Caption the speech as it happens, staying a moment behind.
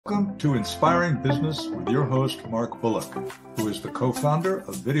Welcome to Inspiring Business with your host, Mark Bullock, who is the co-founder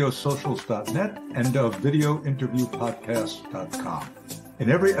of videosocials.net and of videointerviewpodcast.com.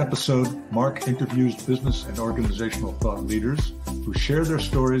 In every episode, Mark interviews business and organizational thought leaders who share their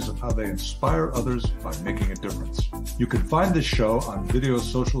stories of how they inspire others by making a difference. You can find this show on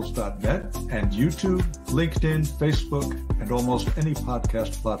videosocials.net and YouTube, LinkedIn, Facebook, and almost any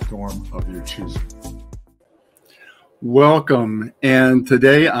podcast platform of your choosing. Welcome. And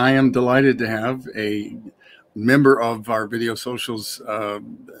today I am delighted to have a member of our Video Socials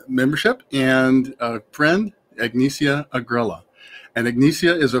membership and a friend, Agnesia Agrella. And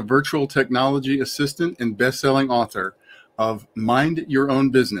Agnesia is a virtual technology assistant and best-selling author of Mind Your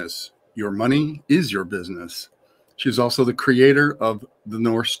Own Business, Your Money is Your Business. She's also the creator of the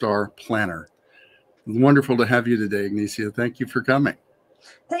North Star Planner. Wonderful to have you today, Agnesia. Thank you for coming.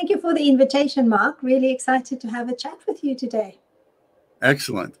 Thank you for the invitation, Mark. Really excited to have a chat with you today.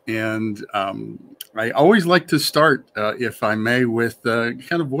 Excellent. And I always like to start, if I may, with kind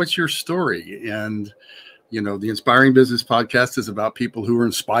of what's your story. And, you know, the Inspiring Business podcast is about people who are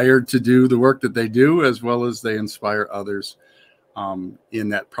inspired to do the work that they do, as well as they inspire others in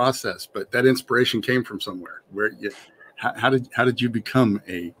that process. But that inspiration came from somewhere. How did you become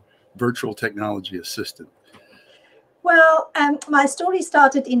a virtual technology assistant? Well, my story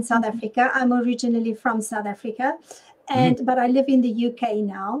started in South Africa. I'm originally from South Africa, but I live in the UK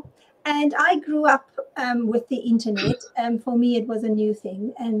now. And I grew up with the internet. For me, it was a new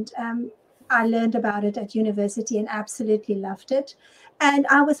thing. And I learned about it at university and absolutely loved it. And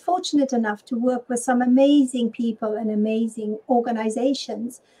I was fortunate enough to work with some amazing people and amazing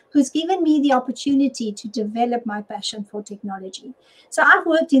organizations who's given me the opportunity to develop my passion for technology. So I've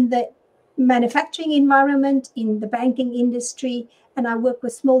worked in the manufacturing environment, in the banking industry, and I work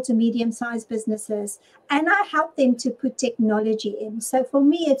with small to medium-sized businesses, and I help them to put technology in. So for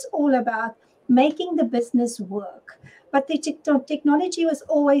me, it's all about making the business work. But the technology was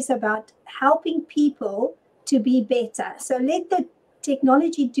always about helping people to be better. So let the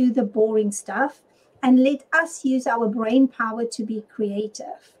technology do the boring stuff and let us use our brain power to be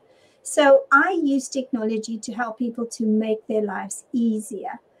creative. So I use technology to help people to make their lives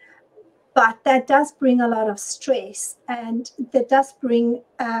easier. But that does bring a lot of stress, and that does bring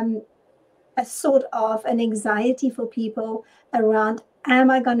a sort of an anxiety for people around, am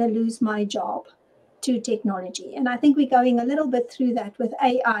I going to lose my job to technology? And I think we're going a little bit through that with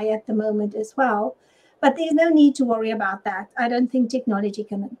AI at the moment as well. But there's no need to worry about that. I don't think technology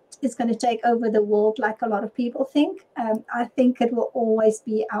is going to take over the world like a lot of people think. I think it will always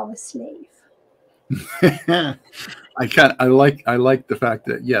be our slave. I like the fact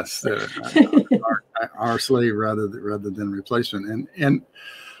that yes, our slave rather than replacement, and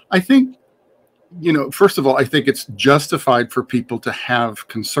I think, you know, first of all, I think it's justified for people to have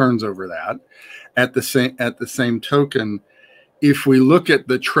concerns over that. At the same token, if we look at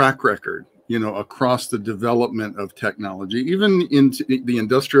the track record, you know, across the development of technology, even into the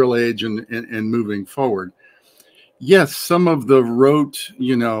industrial age and moving forward, yes, some of the rote,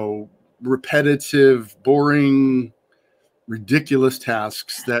 you know, repetitive, boring, ridiculous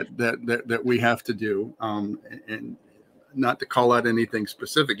tasks that we have to do, and not to call out anything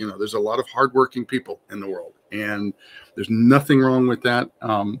specific, you know, there's a lot of hardworking people in the world, and there's nothing wrong with that.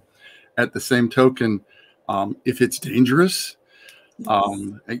 At the same token, if it's dangerous,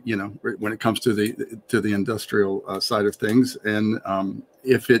 you know, when it comes to the industrial side of things, and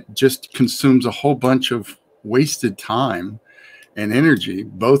if it just consumes a whole bunch of wasted time and energy,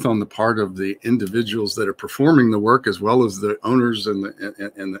 both on the part of the individuals that are performing the work, as well as the owners and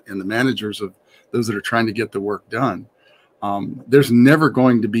the managers of those that are trying to get the work done. There's never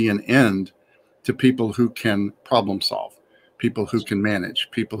going to be an end to people who can problem solve, people who can manage,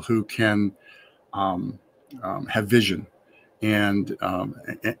 people who can have vision and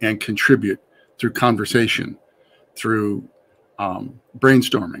contribute through conversation, through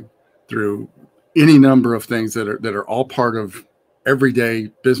brainstorming, through any number of things that are all part of everyday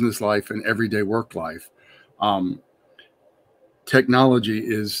business life and everyday work life. Technology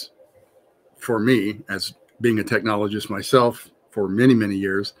is, for me, as being a technologist myself for many, many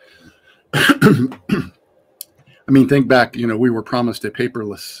years, I mean, think back, you know, we were promised a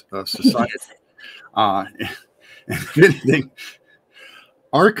paperless society. If anything,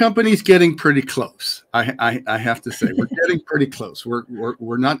 our company's getting pretty close. I have to say, we're getting pretty close.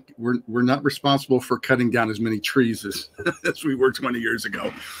 We're not responsible for cutting down as many trees as we were 20 years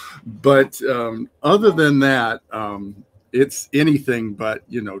ago. But other than that, it's anything but,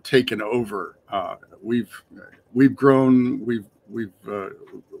 you know, taken over. We've grown. We've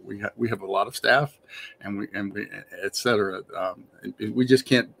we have a lot of staff, and we et cetera. We just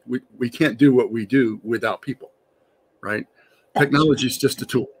can't do what we do without people, right? Technology is just a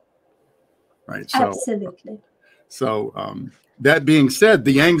tool, right? So, absolutely. So that being said,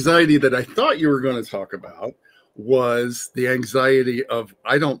 the anxiety that I thought you were going to talk about was the anxiety of,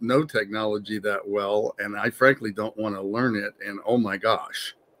 I don't know technology that well, and I frankly don't want to learn it. And oh my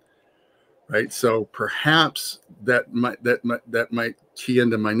gosh, right? So perhaps that might key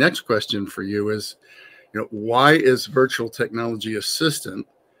into my next question for you is, why is virtual technology assistant,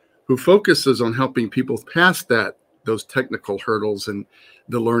 who focuses on helping people pass those technical hurdles and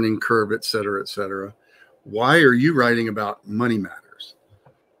the learning curve, et cetera, why are you writing about money matters?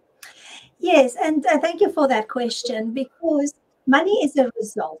 Yes, and thank you for that question, because money is a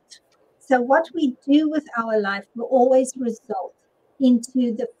result. So what we do with our life will always result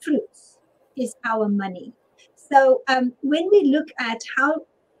into the fruits is our money. So when we look at how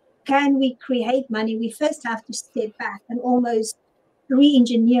can we create money, we first have to step back and almost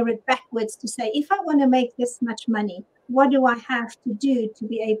re-engineer it backwards to say, if I want to make this much money, what do I have to do to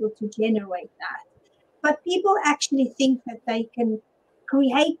be able to generate that? But people actually think that they can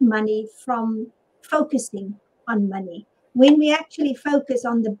create money from focusing on money. When we actually focus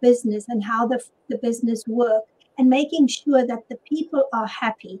on the business and how the business work, and making sure that the people are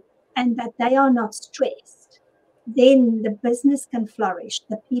happy and that they are not stressed, then the business can flourish,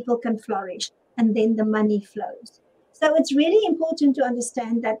 the people can flourish, and then the money flows. So it's really important to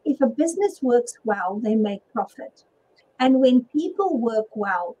understand that if a business works well, they make profit. And when people work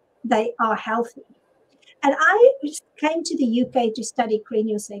well, they are healthy. And I came to the UK to study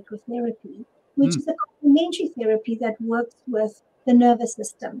craniosacral therapy, which is a complementary therapy that works with the nervous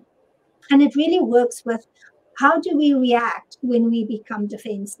system. And it really works with how do we react when we become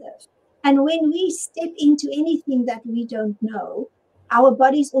defensive. And when we step into anything that we don't know, our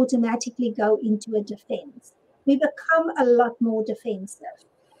bodies automatically go into a defense. We become a lot more defensive.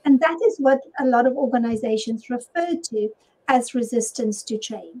 And that is what a lot of organizations refer to as resistance to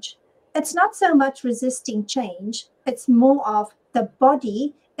change. It's not so much resisting change, it's more of the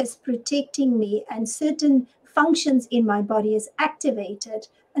body is protecting me and certain functions in my body is activated,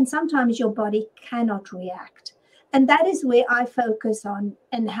 and sometimes your body cannot react. And that is where I focus on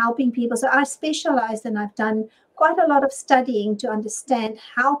and helping people. So I specialize, and I've done quite a lot of studying to understand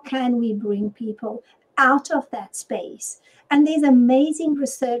how can we bring people out of that space. And there's amazing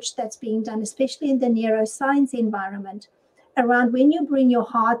research that's being done, especially in the neuroscience environment, around when you bring your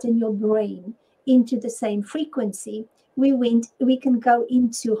heart and your brain into the same frequency, we can go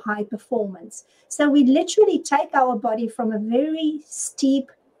into high performance. So we literally take our body from a very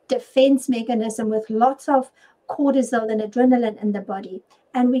steep defense mechanism with lots of cortisol and adrenaline in the body,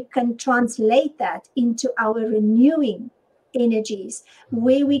 and we can translate that into our renewing energies,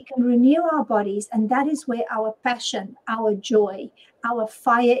 where we can renew our bodies. And that is where our passion, our joy, our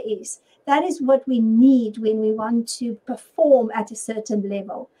fire is. That is what we need when we want to perform at a certain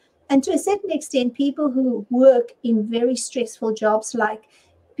level. And to a certain extent, people who work in very stressful jobs, like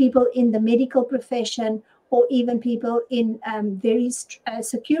people in the medical profession or even people in very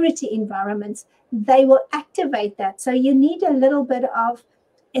security environments, they will activate that. So you need a little bit of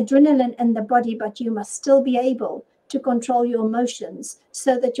adrenaline in the body, but you must still be able to control your emotions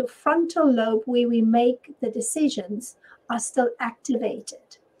so that your frontal lobe, where we make the decisions, are still activated.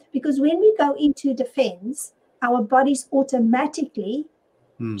 Because when we go into defense, our bodies automatically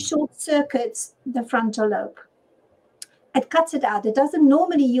short circuits the frontal lobe. It cuts it out. It doesn't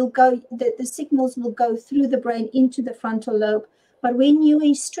normally, the signals will go through the brain into the frontal lobe. But when you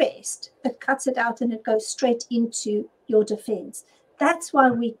are stressed, it cuts it out and it goes straight into your defense. That's why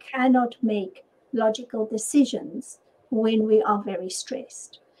we cannot make logical decisions when we are very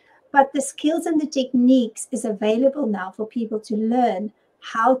stressed. But the skills and the techniques is available now for people to learn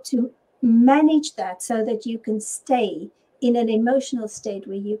how to manage that so that you can stay in an emotional state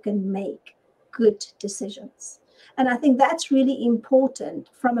where you can make good decisions. And I think that's really important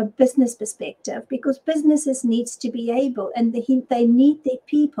from a business perspective, because businesses needs to be able, and they need their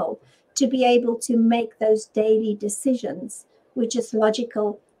people to be able to make those daily decisions, which is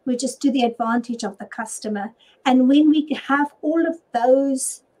logical, which is to the advantage of the customer. And when we have all of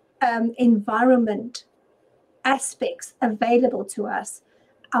those environment aspects available to us,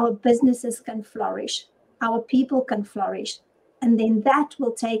 our businesses can flourish, our people can flourish, and then that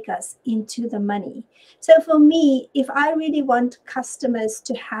will take us into the money. So for me, if I really want customers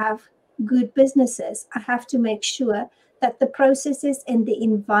to have good businesses, I have to make sure that the processes and the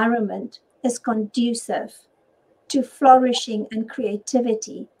environment is conducive to flourishing and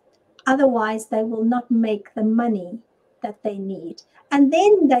creativity. Otherwise, they will not make the money that they need. And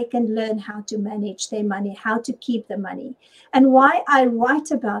then they can learn how to manage their money, how to keep the money. And why I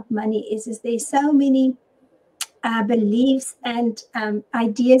write about money is there's so many beliefs and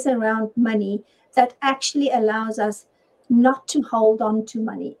ideas around money that actually allows us not to hold on to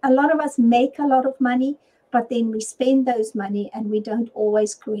money. A lot of us make a lot of money, but then we spend those money and we don't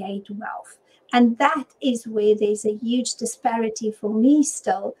always create wealth. And that is where there's a huge disparity for me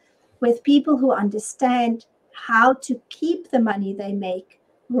still, with people who understand how to keep the money they make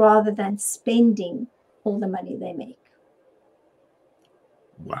rather than spending all the money they make.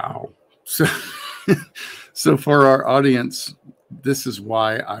 Wow. So for our audience, this is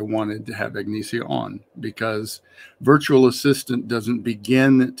why I wanted to have Agnesia on, because virtual assistant doesn't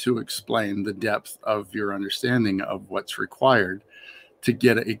begin to explain the depth of your understanding of what's required to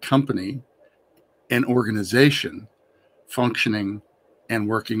get a company, an organization functioning and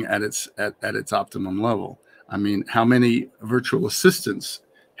working at its optimum level. I mean, how many virtual assistants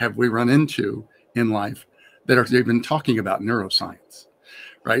have we run into in life that they've been talking about neuroscience,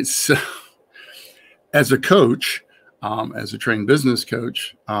 right? So as a coach, as a trained business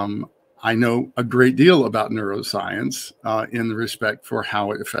coach, I know a great deal about neuroscience in the respect for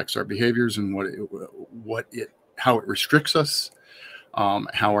how it affects our behaviors and how it restricts us,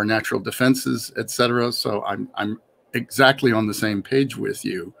 how our natural defenses, etc. So I'm exactly on the same page with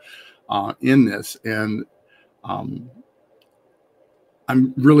you in this, and I'm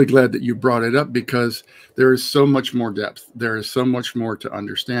really glad that you brought it up, because there is so much more depth. There is so much more to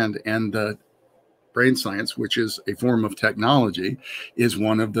understand, and the brain science, which is a form of technology, is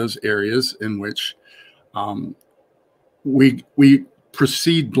one of those areas in which we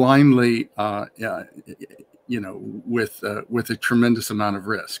proceed blindly, with a tremendous amount of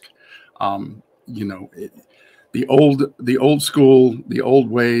risk. The old school, the old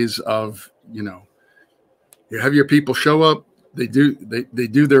ways of, you have your people show up, they do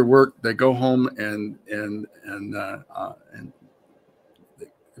their work, they go home, and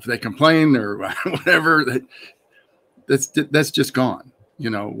if they complain or whatever, that's just gone.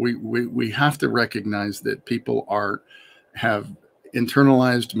 We have to recognize that people have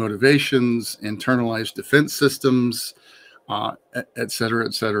internalized motivations, internalized defense systems, et cetera,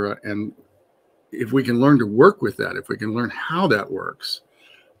 et cetera. And if we can learn to work with that, if we can learn how that works,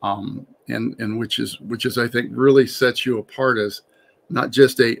 and which is I think really sets you apart as not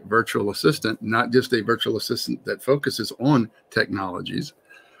just a virtual assistant, not just a virtual assistant that focuses on technologies,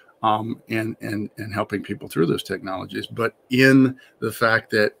 and helping people through those technologies, but in the fact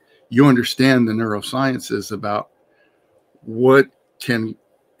that you understand the neurosciences about what can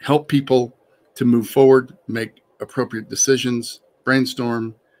help people to move forward, make appropriate decisions,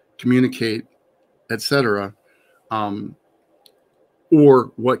 brainstorm, communicate, etc.,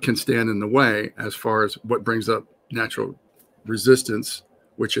 or what can stand in the way as far as what brings up natural resistance,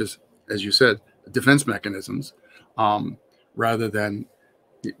 which is, as you said, defense mechanisms, rather than,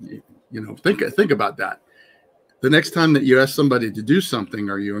 think about that. The next time that you ask somebody to do something,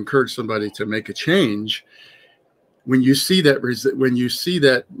 or you encourage somebody to make a change, when you see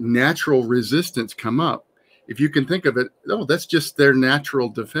that natural resistance come up, if you can think of it, that's just their natural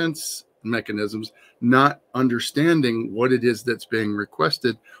defense mechanisms, not understanding what it is that's being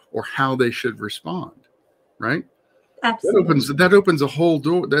requested or how they should respond, right? Absolutely. That opens a whole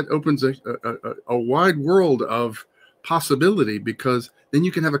door. That opens a wide world of possibility, because then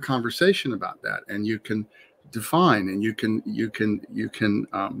you can have a conversation about that, and you can define, and you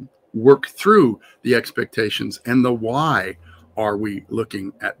can work through the expectations and the why are we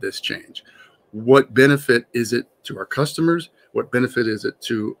looking at this change. What benefit is it to our customers? What benefit is it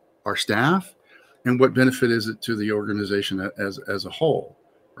to our staff? And what benefit is it to the organization as a whole,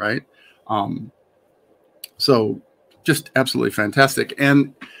 right? So just absolutely fantastic.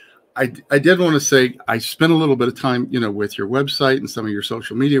 And I did want to say, I spent a little bit of time, with your website and some of your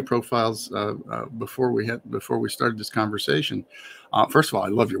social media profiles before we started this conversation. First of all, I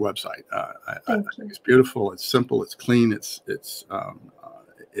love your website. I think it's beautiful. It's simple. It's clean. It's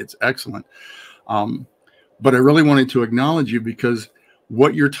excellent. But I really wanted to acknowledge you, because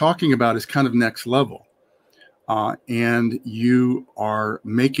what you're talking about is kind of next level. And you are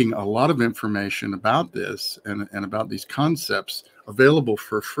making a lot of information about this and about these concepts available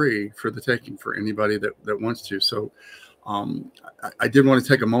for free for the taking for anybody that wants to. So I did want to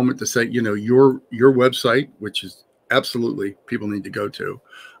take a moment to say, your website, which is absolutely people need to go to,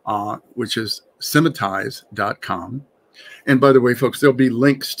 which is cematize.com. And by the way, folks, there'll be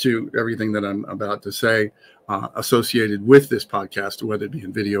links to everything that I'm about to say associated with this podcast, whether it be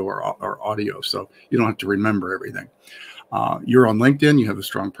in video or audio. So you don't have to remember everything. You're on LinkedIn. You have a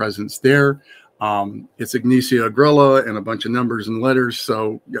strong presence there. It's Agnesia Agrella and a bunch of numbers and letters.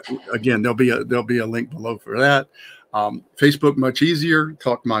 So again, there'll be a link below for that. Facebook, much easier.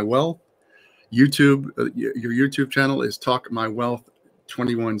 Talk My Wealth. YouTube, your YouTube channel is Talk My Wealth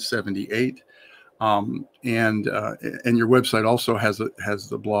 2178. And your website also has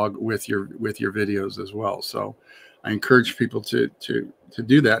the blog with your videos as well. So I encourage people to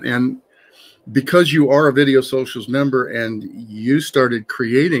do that. And because you are a Video Socials member and you started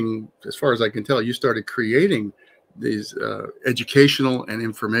creating, as far as I can tell, you started creating these educational and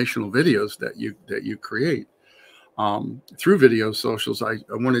informational videos that you create through Video Socials, I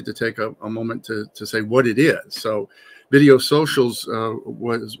wanted to take a moment to say what it is. So Video Socials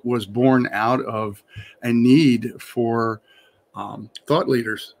was born out of a need for thought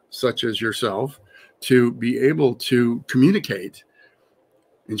leaders such as yourself to be able to communicate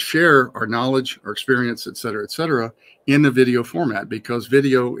and share our knowledge, our experience, et cetera, in a video format, because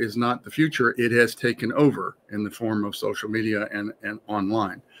video is not the future. It has taken over in the form of social media and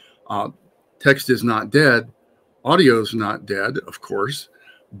online. Text is not dead. Audio is not dead, of course,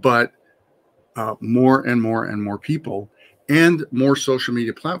 but more and more people and more social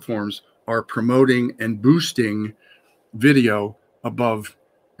media platforms are promoting and boosting video above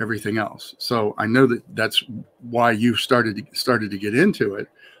everything else. So I know that's why you started to get into it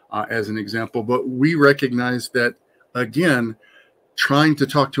as an example. But we recognize that, again, trying to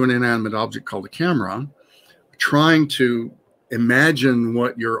talk to an inanimate object called a camera, trying to imagine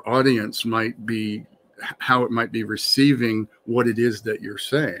what your audience might be, how it might be receiving what it is that you're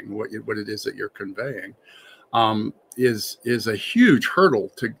saying, what it is that you're conveying, is a huge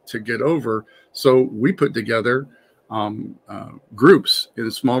hurdle to get over. So we put together groups, in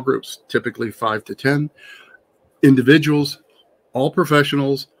small groups, typically 5 to 10 individuals, all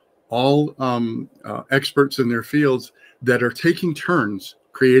professionals, all experts in their fields, that are taking turns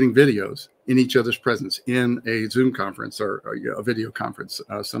creating videos in each other's presence in a Zoom conference or a video conference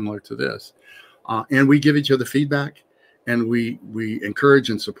similar to this. And we give each other feedback, and we encourage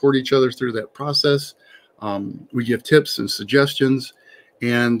and support each other through that process. We give tips and suggestions,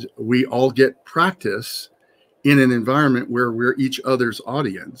 and we all get practice in an environment where we're each other's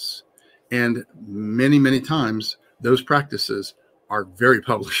audience. And many times those practices are very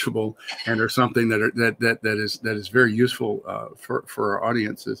publishable and are something that is very useful for our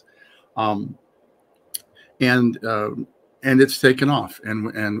audiences. And it's taken off,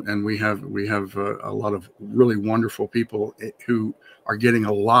 and we have a lot of really wonderful people who are getting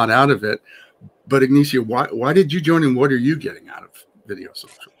a lot out of it. But Agnesia, why did you join, and what are you getting out of Video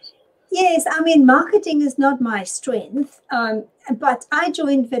Socials? Yes, I mean, marketing is not my strength, but I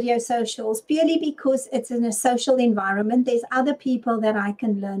joined Video Socials purely because it's in a social environment. There's other people that I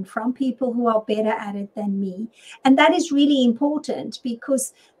can learn from, people who are better at it than me. And that is really important,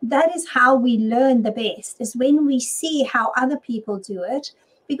 because that is how we learn the best, is when we see how other people do it.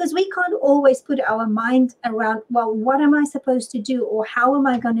 Because we can't always put our mind around, well, what am I supposed to do, or how am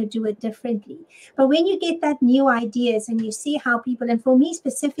I going to do it differently? But when you get that new ideas and you see how people, and for me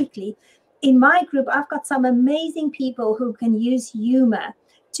specifically, in my group, I've got some amazing people who can use humor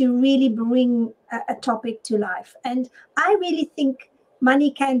to really bring a topic to life. And I really think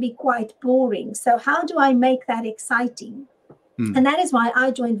money can be quite boring. So how do I make that exciting? And that is why I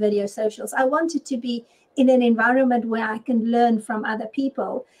joined Video Socials. I wanted to be in an environment where I can learn from other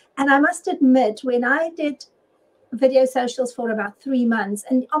people. And I must admit, when I did Video Socials for about 3 months,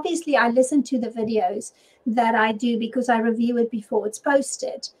 and obviously I listen to the videos that I do because I review it before it's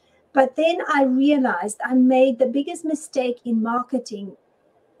posted. But then I realized I made the biggest mistake in marketing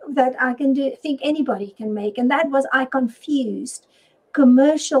that I think anybody can make. And that was, I confused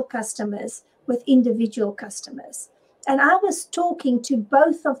commercial customers with individual customers. And I was talking to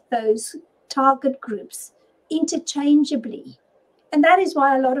both of those target groups interchangeably. And that is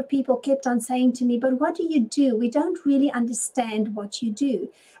why a lot of people kept on saying to me, but what do you do? We don't really understand what you do.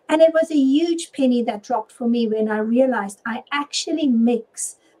 And it was a huge penny that dropped for me when I realized I actually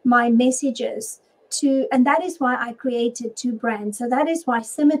mix my messages to, and that is why I created 2 brands. So that is why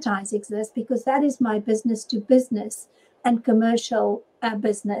Simitize exists, because that is my business to business and commercial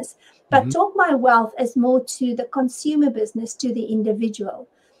business. But Talk My Wealth is more to the consumer business, to the individual.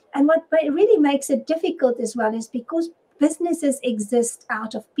 And what really makes it difficult as well is because businesses exist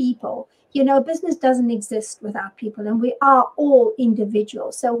out of people. You know, business doesn't exist without people, and we are all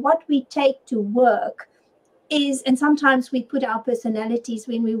individuals. So what we take to work is, and sometimes we put our personalities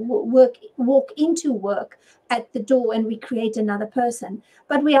when we walk into work at the door and we create another person,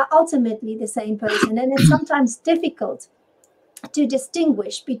 but we are ultimately the same person. And it's sometimes difficult to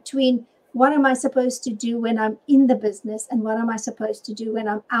distinguish between what am I supposed to do when I'm in the business, and what am I supposed to do when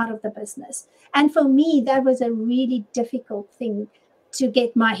I'm out of the business? And for me, that was a really difficult thing to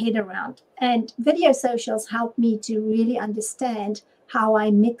get my head around. And video socials helped me to really understand how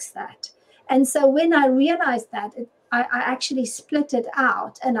I mix that. And so when I realized that, I actually split it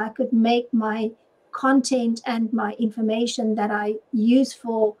out, and I could make my content and my information that I use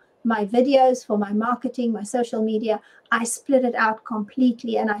for my videos, for my marketing, my social media, I split it out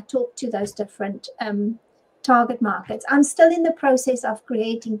completely, and I talk to those different target markets. I'm still in the process of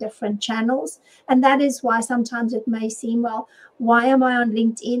creating different channels, and that is why sometimes it may seem, well, why am I on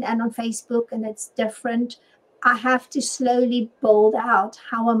LinkedIn and on Facebook and it's different? I have to slowly build out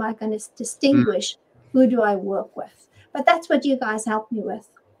how am I going to distinguish who do I work with. But that's what you guys helped me with.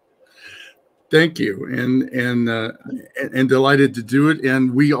 Thank you, and delighted to do it.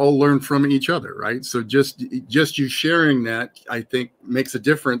 And we all learn from each other, right? So just you sharing that, I think, makes a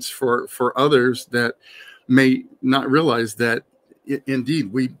difference for others that may not realize that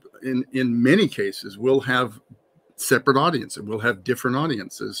indeed we, in many cases, will have separate audiences. We'll have different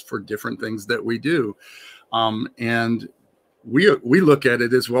audiences for different things that we do, and we look at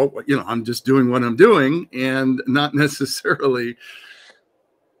it as, well, you know, I'm just doing what I'm doing, and not necessarily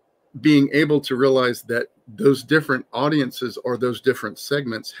being able to realize that those different audiences or those different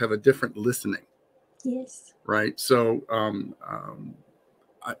segments have a different listening. Yes. Right. So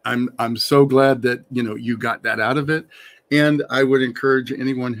I'm so glad that, you know, you got that out of it. And I would encourage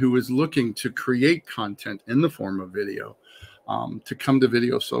anyone who is looking to create content in the form of video to come to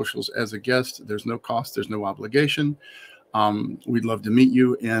Video Socials as a guest. There's no cost. There's no obligation. We'd love to meet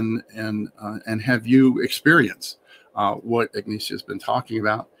you and have you experience what Agnesia has been talking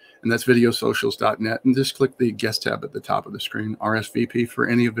about. And that's videosocials.net. And just click the guest tab at the top of the screen, RSVP for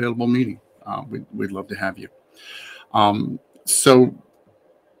any available meeting. We'd love to have you. So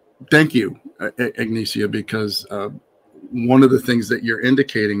thank you, Agnesia, because one of the things that you're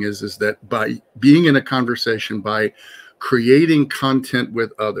indicating is that by being in a conversation, by creating content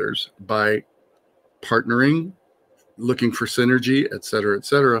with others, by partnering, looking for synergy, et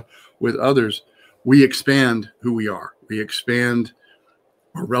cetera, with others, we expand who we are. We expand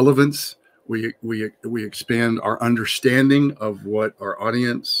our relevance. We expand our understanding of what our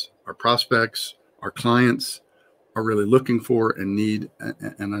audience, our prospects, our clients are really looking for and need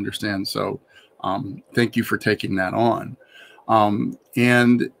and understand. So thank you for taking that on.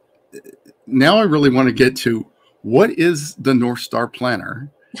 And now I really want to get to, what is the North Star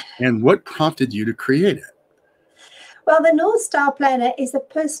Planner and what prompted you to create it? Well, the North Star Planner is a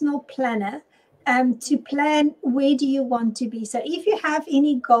personal planner to plan where do you want to be. So if you have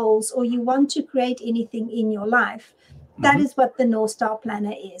any goals or you want to create anything in your life, that is what the North Star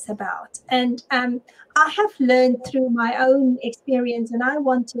Planner is about. And I have learned through my own experience, and I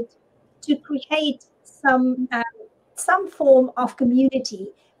wanted to create some form of community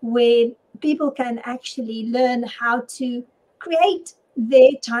where people can actually learn how to create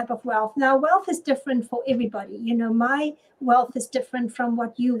their type of wealth. Now, wealth is different for everybody. You know, my wealth is different from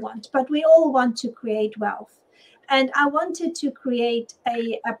what you want, but we all want to create wealth. And I wanted to create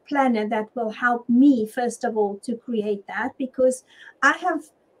a planner that will help me, first of all, to create that, because I have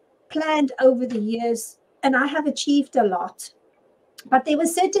planned over the years and I have achieved a lot. But there were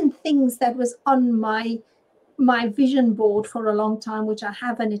certain things that was on my vision board for a long time, which I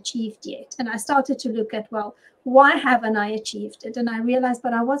haven't achieved yet. And I started to look at, well, why haven't I achieved it? And I realized,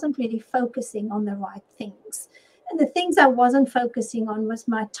 but I wasn't really focusing on the right things. And the things I wasn't focusing on was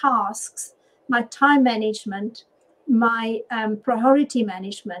my tasks, my time management, my priority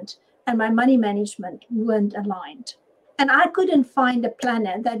management, and my money management weren't aligned. And I couldn't find a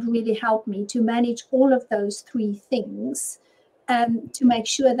planner that really helped me to manage all of those three things, to make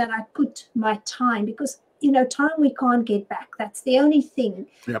sure that I put my time, because you know, time we can't get back. That's the only thing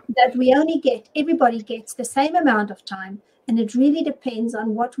that we only get. Everybody gets the same amount of time, and it really depends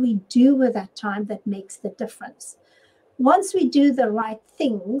on what we do with that time that makes the difference. Once we do the right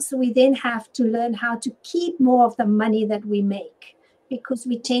things, we then have to learn how to keep more of the money that we make, because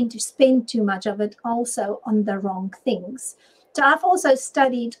we tend to spend too much of it also on the wrong things. So I've also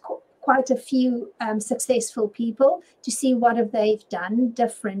studied quite a few successful people to see what have they've done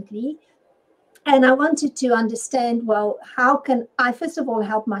differently. And I wanted to understand, well, how can I, first of all,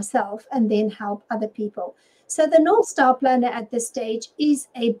 help myself and then help other people? So the North Star Planner at this stage is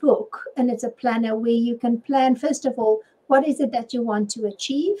a book, and it's a planner where you can plan, first of all, what is it that you want to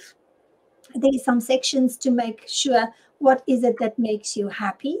achieve? There's some sections to make sure what is it that makes you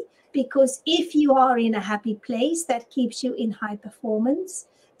happy, because if you are in a happy place, that keeps you in high performance.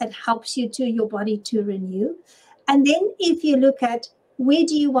 It helps you to your body to renew. And then if you look at where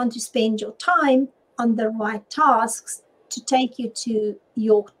do you want to spend your time on the right tasks to take you to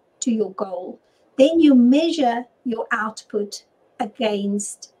your goal. Then you measure your output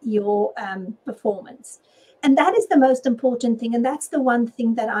against your performance. And that is the most important thing. And that's the one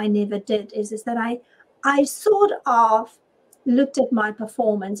thing that I never did is that I sort of looked at my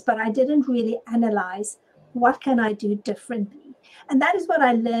performance, but I didn't really analyze what can I do differently. And that is what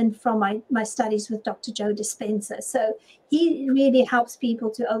I learned from my studies with Dr. Joe Dispenza. So he really helps people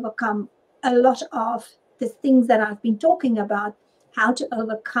to overcome a lot of the things that I've been talking about, how to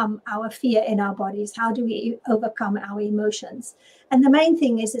overcome our fear in our bodies, how do we overcome our emotions. And the main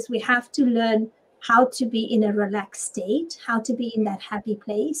thing is we have to learn how to be in a relaxed state, how to be in that happy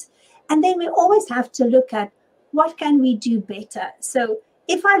place. And then we always have to look at what can we do better. So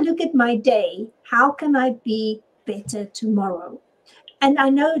if I look at my day, how can I be better tomorrow? And I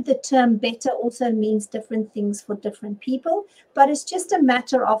know the term better also means different things for different people, but it's just a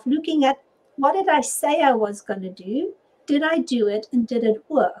matter of looking at what did I say I was going to do? Did I do it and did it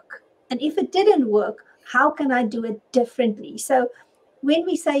work? And if it didn't work, how can I do it differently? So when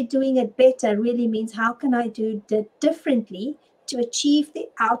we say doing it better really means how can I do it differently to achieve the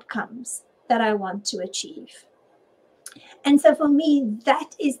outcomes that I want to achieve? And so for me,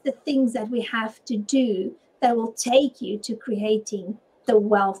 that is the things that we have to do that will take you to creating the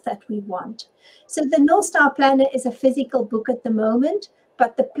wealth that we want. So the North Star Planner is a physical book at the moment,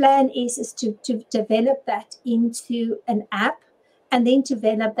 but the plan is to develop that into an app and then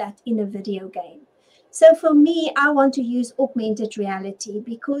develop that in a video game. So for me, I want to use augmented reality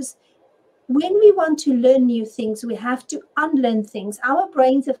because when we want to learn new things, we have to unlearn things. Our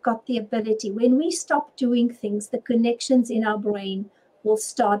brains have got the ability. When we stop doing things, the connections in our brain will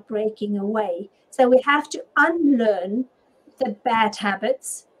start breaking away. So we have to unlearn the bad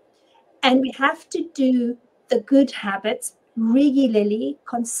habits, and we have to do the good habits regularly,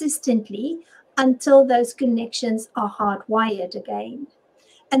 consistently, until those connections are hardwired again.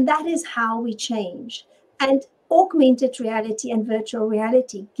 And that is how we change. And augmented reality and virtual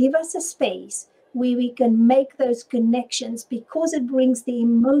reality give us a space where we can make those connections because it brings the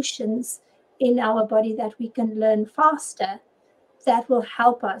emotions in our body that we can learn faster. That will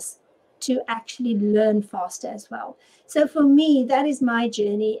help us to actually learn faster as well. So for me, that is my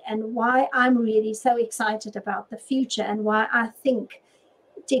journey and why I'm really so excited about the future and why I think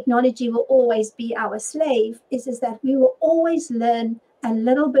technology will always be our slave is that we will always learn a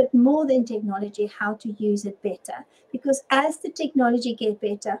little bit more than technology, how to use it better. Because as the technology gets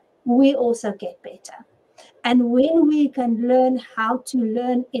better, we also get better. And when we can learn how to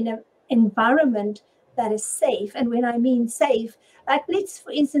learn in an environment that is safe, and when I mean safe, like let's,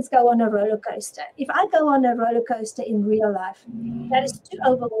 for instance, go on a roller coaster. If I go on a roller coaster in real life, that is too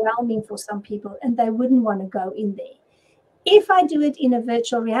overwhelming for some people, and they wouldn't want to go in there. If I do it in a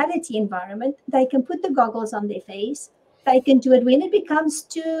virtual reality environment, they can put the goggles on their face. They can do it when it becomes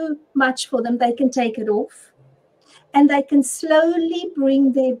too much for them. They can take it off and they can slowly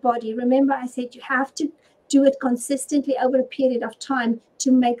bring their body. Remember, I said you have to do it consistently over a period of time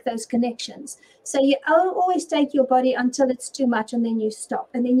to make those connections. So you always take your body until it's too much and then you stop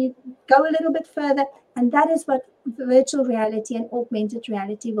and then you go a little bit further. And that is what virtual reality and augmented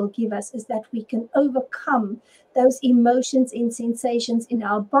reality will give us, is that we can overcome those emotions and sensations in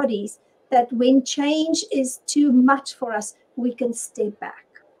our bodies, that when change is too much for us, we can step back.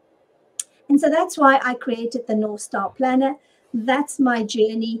 And so that's why I created the North Star Planner. That's my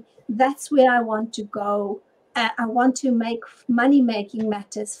journey. That's where I want to go. I want to make money-making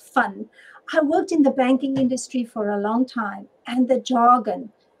matters fun. I worked in the banking industry for a long time, and the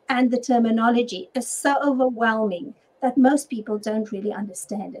jargon and the terminology is so overwhelming that most people don't really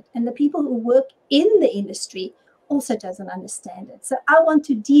understand it. And the people who work in the industry also doesn't understand it. So I want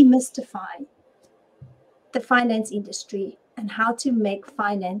to demystify the finance industry and how to make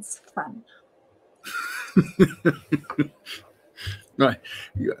finance fun. Right.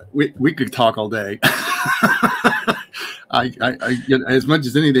 We could talk all day. I as much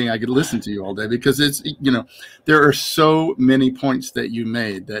as anything, I could listen to you all day because it's, there are so many points that you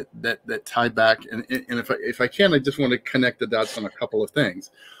made that tie back. And if I can, I just want to connect the dots on a couple of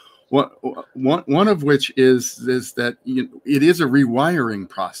things. One of which is that it is a rewiring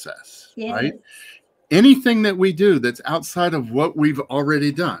process, yes. Right? Anything that we do that's outside of what we've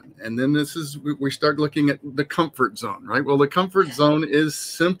already done. And then we start looking at the comfort zone, right? Well, the comfort zone is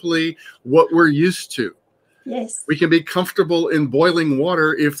simply what we're used to. Yes. We can be comfortable in boiling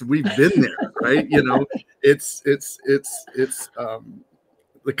water if we've been there, right? It's the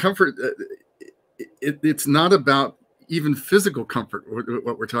comfort. It's not about even physical comfort,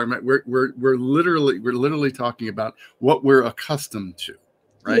 what we're talking about. We're literally talking about what we're accustomed to,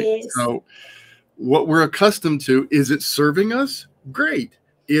 right? Yes. So what we're accustomed to, is it serving us? Great.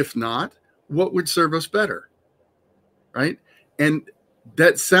 If not, what would serve us better, right? And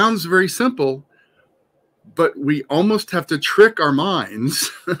that sounds very simple, but we almost have to trick our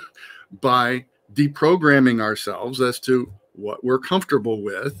minds by deprogramming ourselves as to what we're comfortable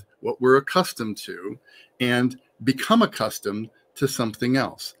with, what we're accustomed to, and become accustomed to something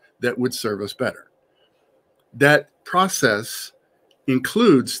else that would serve us better. That process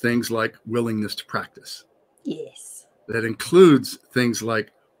includes things like willingness to practice. Yes. That includes things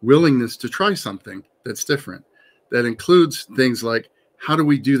like willingness to try something that's different. That includes things like, how do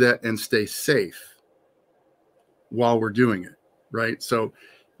we do that and stay safe while we're doing it, right? So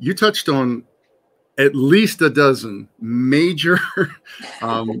you touched on at least a dozen major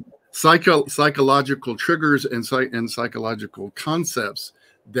psychological triggers and psychological concepts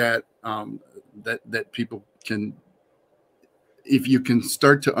that that people can, if you can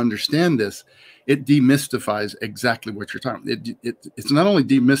start to understand this, it demystifies exactly what you're talking about. It's not only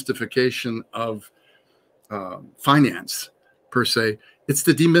demystification of finance per se, it's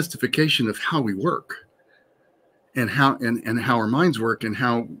the demystification of how we work and how our minds work, and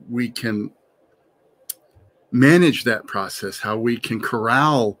how we can manage that process, how we can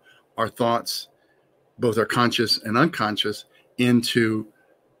corral our thoughts, both our conscious and unconscious, into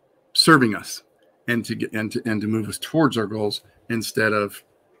serving us and to move us towards our goals instead of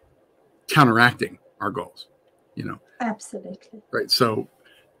counteracting our goals, you know. Absolutely. Right. So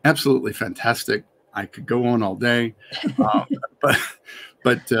absolutely fantastic. I could go on all day,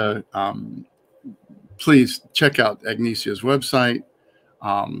 but please check out Agnesia's website,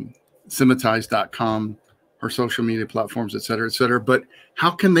 Cimetize.com, her social media platforms, et cetera, et cetera. But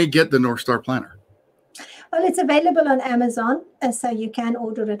how can they get the North Star Planner? Well, it's available on Amazon, so you can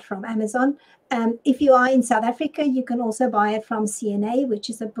order it from Amazon. If you are in South Africa, you can also buy it from CNA, which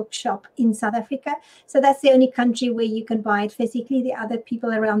is a bookshop in South Africa. So that's the only country where you can buy it physically. The other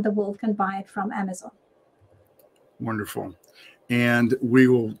people around the world can buy it from Amazon. Wonderful. And we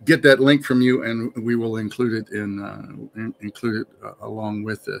will get that link from you, and we will include it along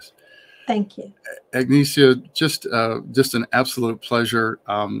with this. Thank you, Agnesia. Just an absolute pleasure.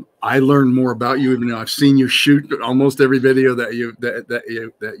 I learned more about you, even though I've seen you shoot almost every video that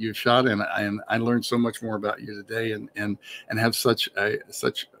you've shot, and I learned so much more about you today, and have such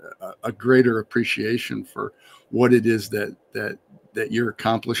a greater appreciation for what it is that you're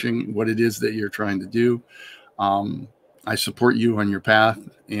accomplishing, what it is that you're trying to do. I support you on your path,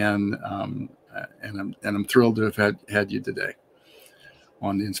 and I'm thrilled to have had you today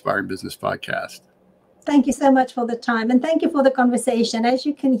on the Inspiring Business Podcast. Thank you so much for the time, and thank you for the conversation. As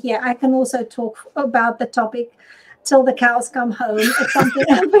you can hear, I can also talk about the topic till the cows come home. It's something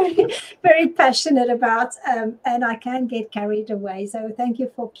I'm very, very passionate about, and I can get carried away. So thank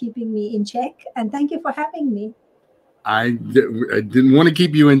you for keeping me in check, and thank you for having me. I didn't want to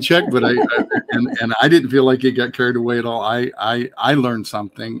keep you in check, but I didn't feel like it got carried away at all. I learned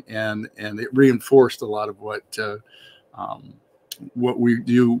something, and it reinforced a lot of what we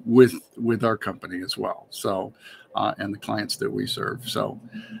do with our company as well. So, and the clients that we serve. So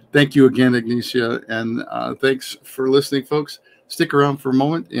thank you again, Agnesia. And thanks for listening, folks. Stick around for a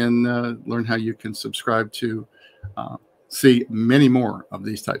moment and learn how you can subscribe to see many more of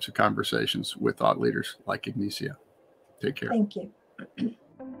these types of conversations with thought leaders like Agnesia. Take care. Thank you.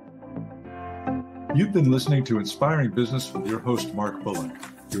 You've been listening to Inspiring Business with your host, Mark Bullock.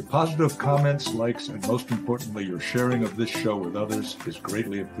 Your positive comments, likes, and most importantly, your sharing of this show with others is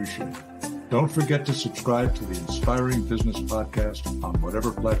greatly appreciated. Don't forget to subscribe to the Inspiring Business Podcast on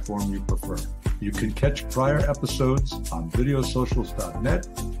whatever platform you prefer. You can catch prior episodes on videosocials.net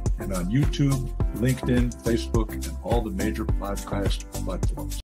and on YouTube, LinkedIn, Facebook, and all the major podcast platforms.